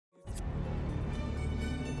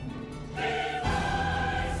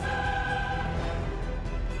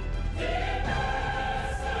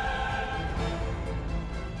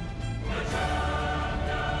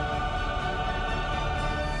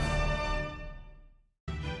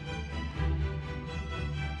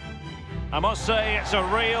I must say it's a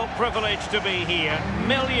real privilege to be here.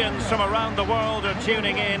 Millions from around the world are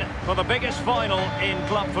tuning in for the biggest final in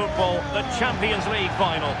club football, the Champions League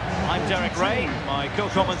final. I'm Derek Ray, my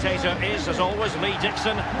co-commentator is, as always, Lee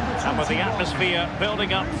Dixon, and with the atmosphere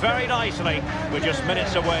building up very nicely, we're just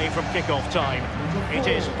minutes away from kick-off time. It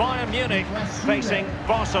is Bayern Munich facing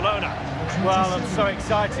Barcelona. Well, I'm so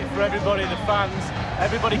excited for everybody, the fans,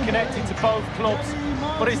 everybody connected to both clubs.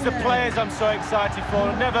 But it's the players I'm so excited for.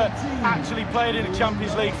 I've never actually played in a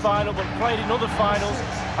Champions League final, but played in other finals.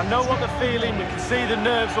 I know what they're feeling. We can see the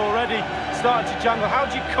nerves already starting to jangle. How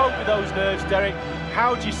do you cope with those nerves, Derek?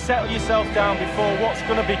 How do you settle yourself down before what's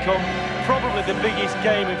going to become probably the biggest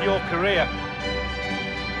game of your career?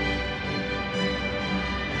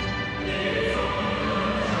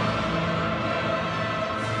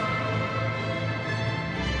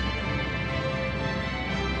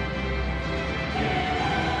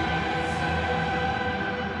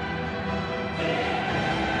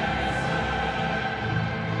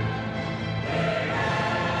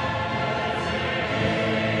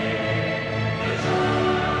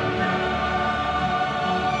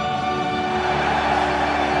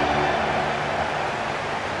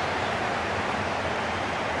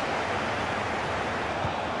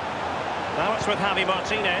 Now it's with Javi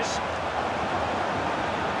Martinez.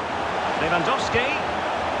 Lewandowski.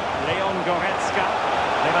 Leon Goretzka.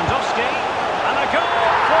 Lewandowski. And a goal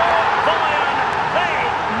for Bayern. They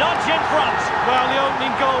nudge in front. Well, the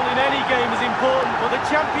opening goal in any game is important, but the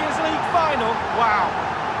Champions League final, wow.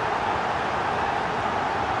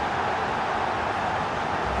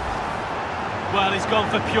 Well, he's gone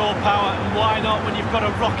for pure power, and why not when you've got a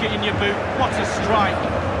rocket in your boot? What a strike.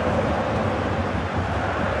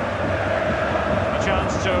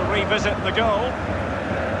 Chance to revisit the goal.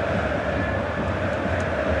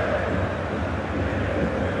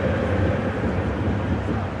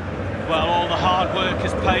 Well, all the hard work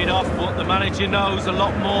has paid off, but the manager knows a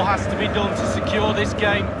lot more has to be done to secure this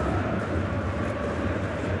game.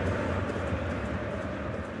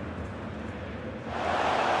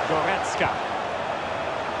 Goretzka.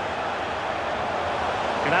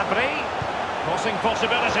 Gnabry. Crossing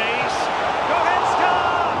possibilities.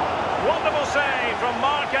 Goretzka! Wonderful save from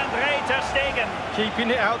Marc-Andre ter Stegen. Keeping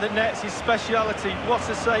it out the net's his speciality. What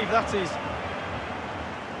a save that is.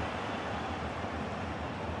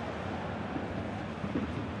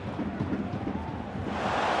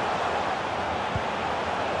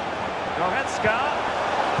 Goretzka.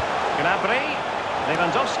 Gnabry.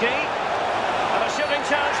 Lewandowski. And a shooting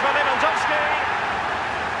chance for Lewandowski.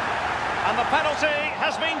 And the penalty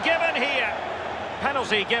has been given here.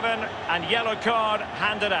 Penalty given and yellow card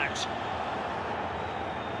handed out.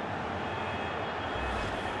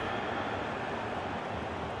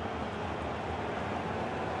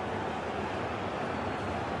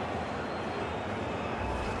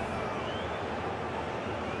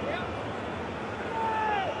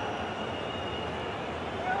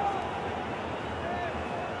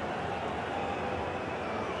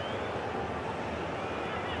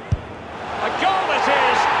 A goal it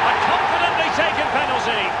is, a confidently taken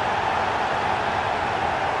penalty.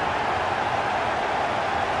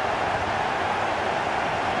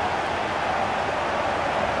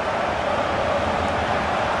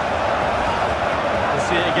 We'll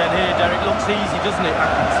see it again here, Derek. Looks easy, doesn't it? I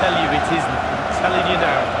can tell you it isn't. I'm telling you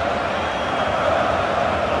now.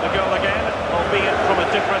 And the goal again, albeit from a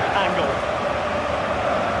different angle.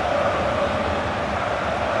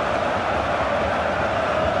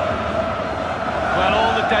 Well,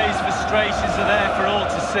 all the day's frustrations are there for all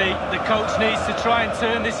to see. The coach needs to try and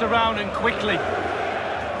turn this around, and quickly.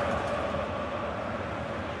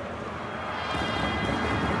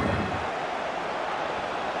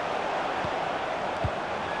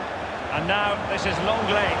 And now this is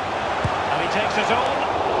Longley. And he takes it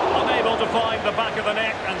on. Unable to find the back of the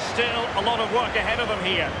net, and still a lot of work ahead of him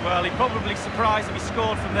here. Well, he'd probably surprised if he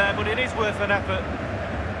scored from there, but it is worth an effort.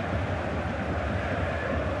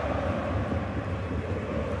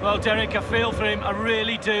 Well, Derek, I feel for him, I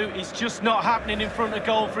really do. It's just not happening in front of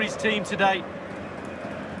goal for his team today.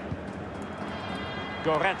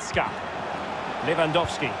 Goretzka.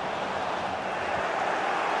 Lewandowski.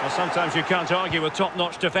 Well, sometimes you can't argue with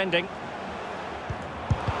top-notch defending.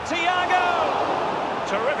 Thiago!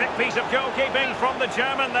 Terrific piece of goalkeeping from the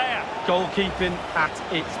German there. Goalkeeping at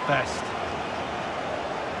its best.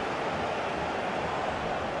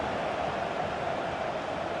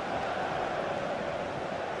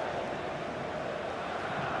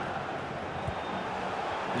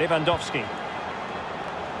 Lewandowski.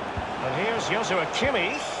 And here's Joshua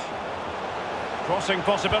Kimmich. Crossing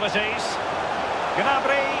possibilities.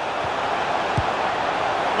 Gnabry.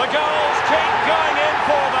 The goals keep going in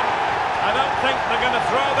for them. I don't think they're going to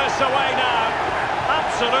throw this away now.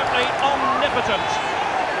 Absolutely omnipotent.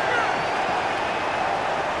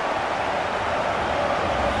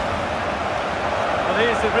 Well,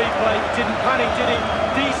 here's the replay. Didn't panic, did he?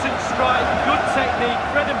 Decent strike, good technique,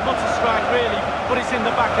 bread and butter strike really, but it's in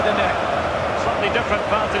the back of the net. Slightly different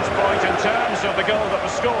vantage point in terms of the goal that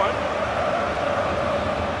was scored.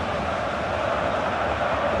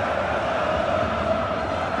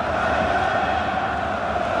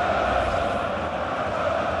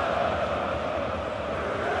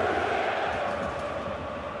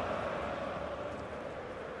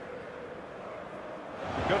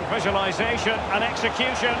 Good visualisation and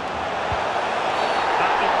execution.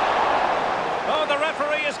 Oh, the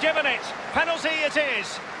referee has given it. Penalty it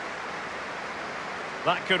is.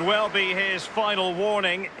 That could well be his final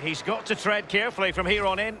warning. He's got to tread carefully from here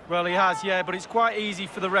on in. Well, he has, yeah, but it's quite easy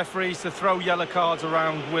for the referees to throw yellow cards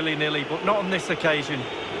around willy-nilly, but not on this occasion.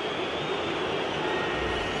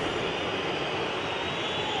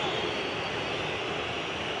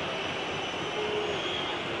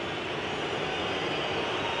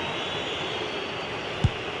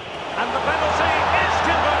 And the penalty is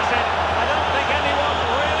converted. I don't think anyone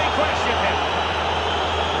really questioned him.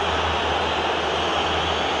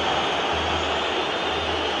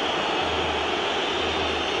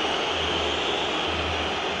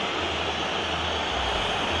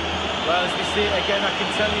 Well, as we see it again, I can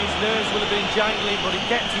tell you his nerves will have been jangling, but he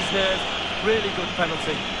kept his nerves. Really good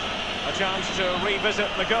penalty. A chance to revisit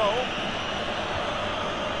the goal.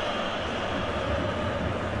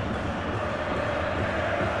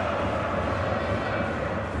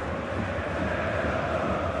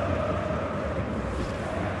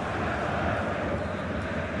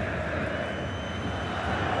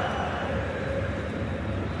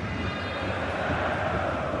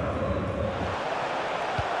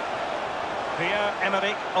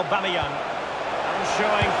 Pierre-Emerick Aubameyang, and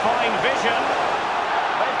showing fine vision.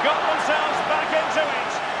 They've got themselves back into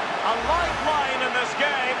it. A lifeline in this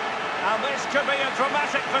game, and this could be a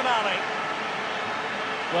dramatic finale.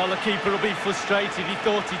 Well, the keeper will be frustrated. He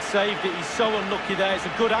thought he'd saved it. He's so unlucky there. It's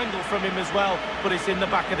a good angle from him as well, but it's in the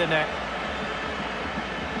back of the net.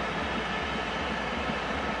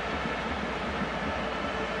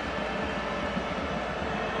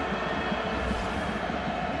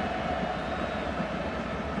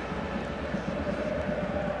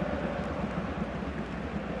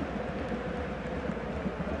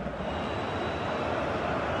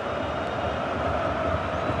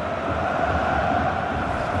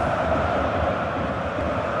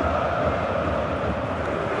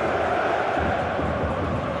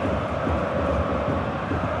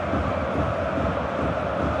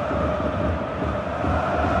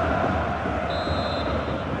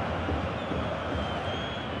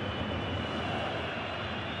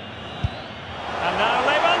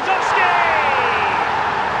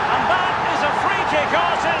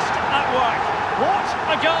 What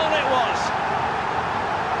a goal it was!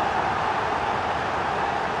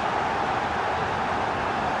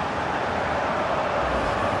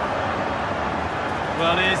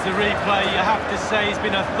 Well, here's the replay. You have to say he's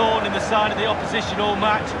been a thorn in the side of the opposition all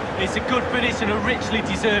match. It's a good finish and a richly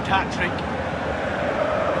deserved hat-trick.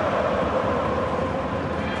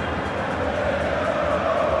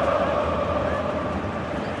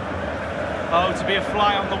 Oh, to be a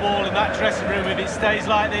fly on the wall in that dressing room if it stays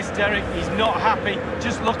like this, Derek. He's not happy.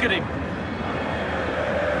 Just look at him.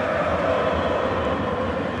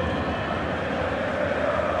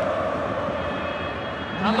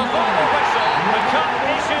 And the final whistle, the cup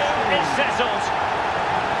issue is settled.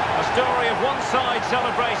 A story of one side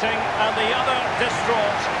celebrating and the other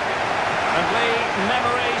distraught. And Lee,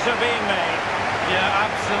 memories are being made. Yeah,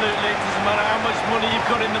 absolutely. It doesn't matter how much money you've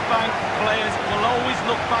got in the bank. Players will always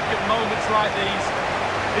look back at moments like these.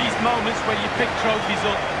 These moments when you pick trophies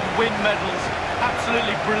up and win medals.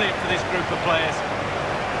 Absolutely brilliant for this group of players.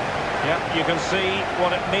 Yeah, you can see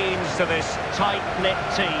what it means to this tight-knit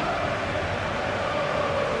team.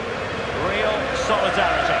 Real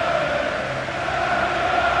solidarity.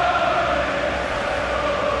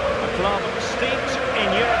 A club steeped in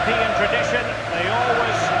European tradition. They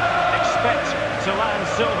always expect to land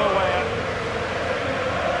silverware.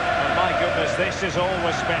 And my goodness, this is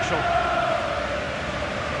always special.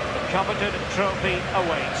 The coveted trophy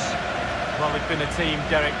awaits. Well, they've been a team,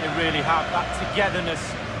 Derek. They really have. That togetherness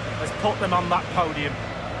has put them on that podium.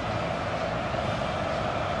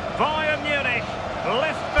 Bayern Munich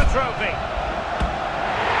lift the trophy.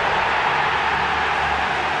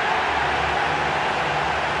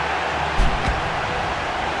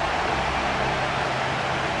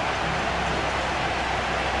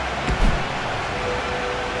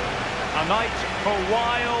 A night for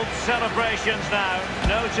wild celebrations now.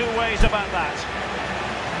 No two ways about that.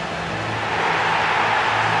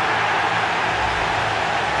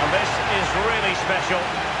 And this is really special.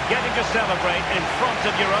 Getting to celebrate in front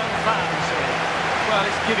of your own fans. Well,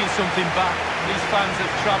 it's giving something back. These fans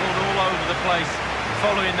have travelled all over the place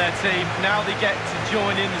following their team. Now they get to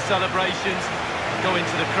join in the celebrations, go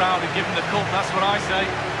into the crowd and give them the cup. That's what I say.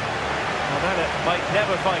 Well, then it might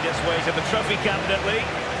never find its way to the Trophy Candidate League.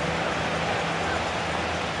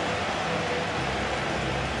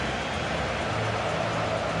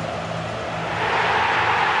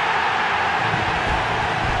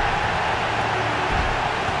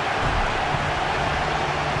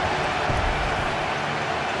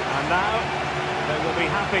 And now they will be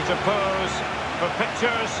happy to pose for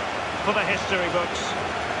pictures for the history books.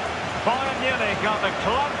 Bayern Munich are the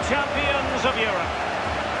club champions of Europe.